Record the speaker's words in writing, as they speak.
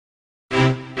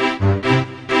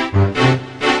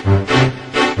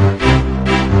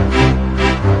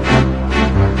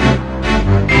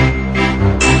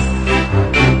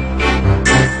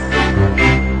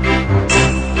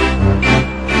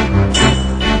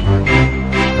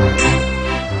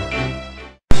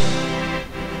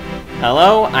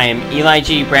Hello, I am Eli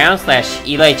G. Brown /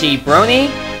 Eli G. Brony,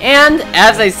 and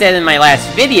as I said in my last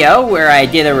video, where I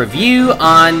did a review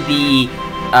on the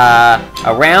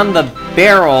Around the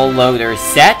Barrel loader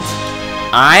set,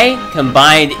 I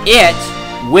combined it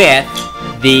with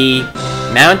the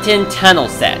Mountain Tunnel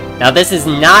set. Now this is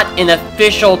not an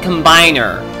official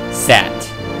combiner set.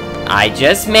 I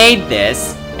just made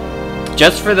this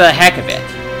just for the heck of it.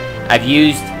 I've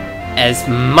used as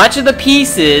much of the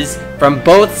pieces from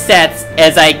both sets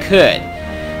as I could.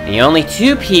 The only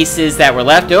two pieces that were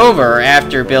left over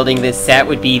after building this set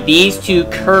would be these two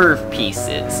curve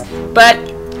pieces. But,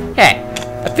 hey,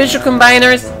 official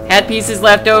combiners had pieces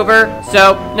left over,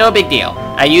 so no big deal.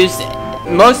 I used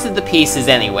most of the pieces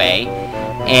anyway,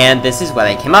 and this is what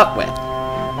I came up with.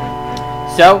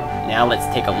 So, now let's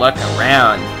take a look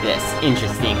around this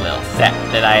interesting little set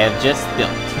that I have just built.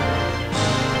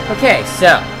 Okay,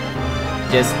 so,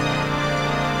 just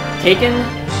taken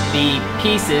the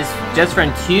pieces just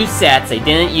from two sets. I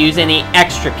didn't use any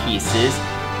extra pieces.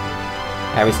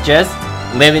 I was just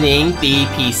limiting the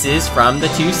pieces from the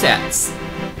two sets.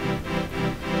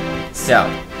 So,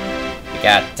 we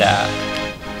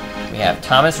have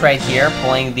Thomas right here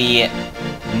pulling the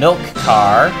milk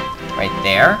car right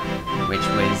there, which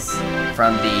was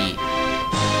from the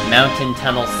Mountain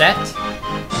Tunnel set.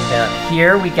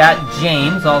 Here we got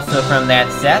James, also from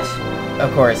that set.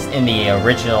 Of course, in the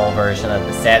original version of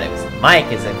the set, it was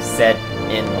Mike, as I've said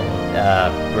in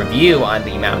the review on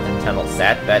the Mountain Tunnel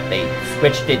set, but they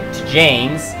switched it to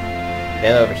James.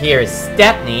 Then over here is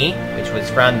Stepney, which was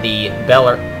from the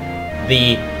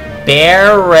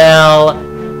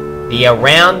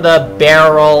Around the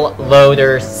Barrel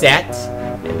loader set,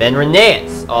 and then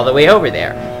Reneus, all the way over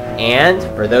there. And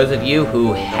for those of you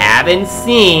who haven't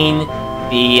seen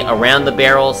the Around the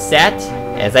Barrel set,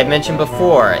 as I've mentioned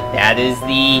before, that is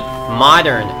the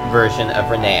modern version of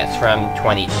Reneus from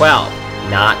 2012,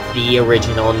 not the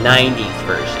original 90s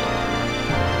version.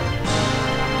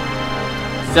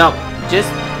 So,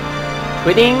 just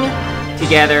putting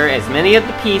together as many of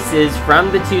the pieces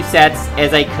from the two sets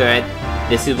as I could,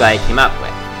 this is what I came up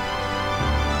with.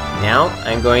 Now,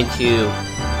 I'm going to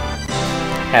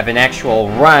have an actual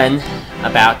run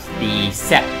about the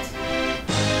set.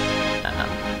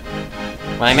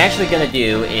 What I'm actually going to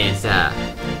do is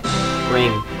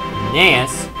bring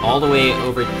Reneus all the way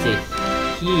over to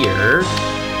here.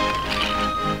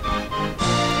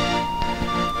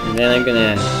 And then I'm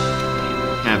going to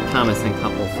have Thomas and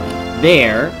couple from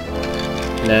there.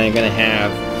 And then I'm going to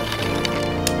have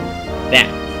that.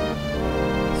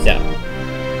 So,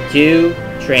 two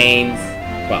trains.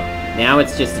 Well, now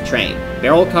it's just a train.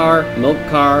 Barrel car, milk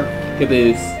car,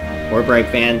 caboose, or brake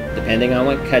van, depending on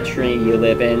what country you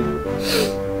live in.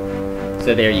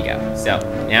 So there you go. So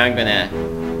now I'm gonna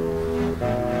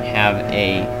have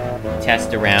a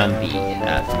test around the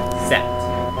set.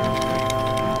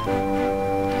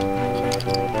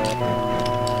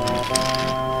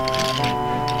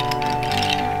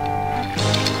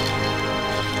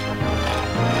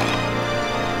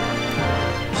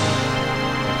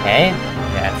 Okay,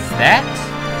 that's that.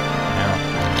 Now,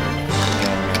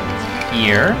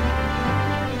 here.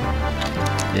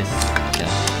 This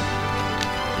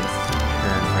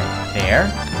curve right there.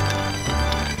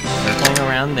 Circling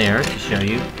around there to show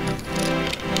you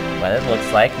what it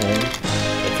looks like when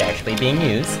it's actually being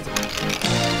used.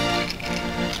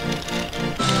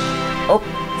 Oh,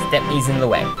 Stepney's in the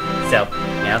way. So,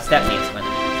 now Stepney's one.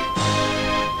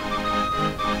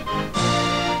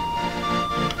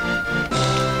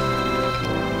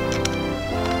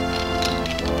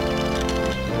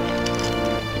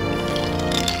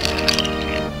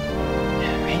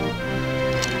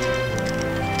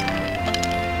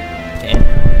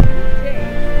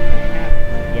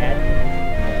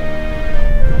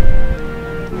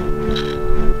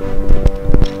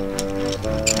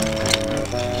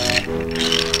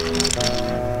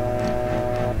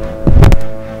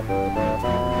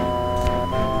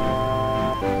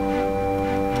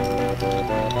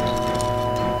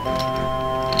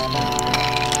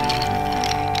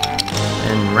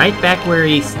 Right back where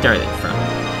he started from.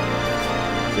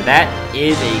 So that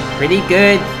is a pretty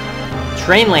good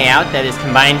train layout that is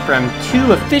combined from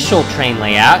two official train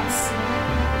layouts.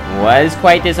 Was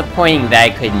quite disappointing that I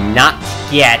could not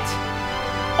get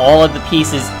all of the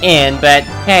pieces in, but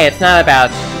hey, it's not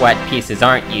about what pieces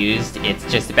aren't used, it's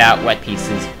just about what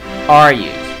pieces are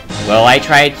used. Will I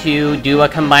try to do a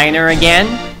combiner again?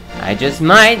 I just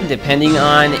might, depending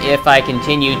on if I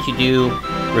continue to do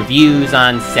reviews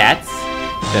on sets.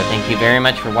 So thank you very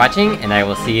much for watching, and I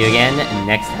will see you again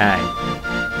next time.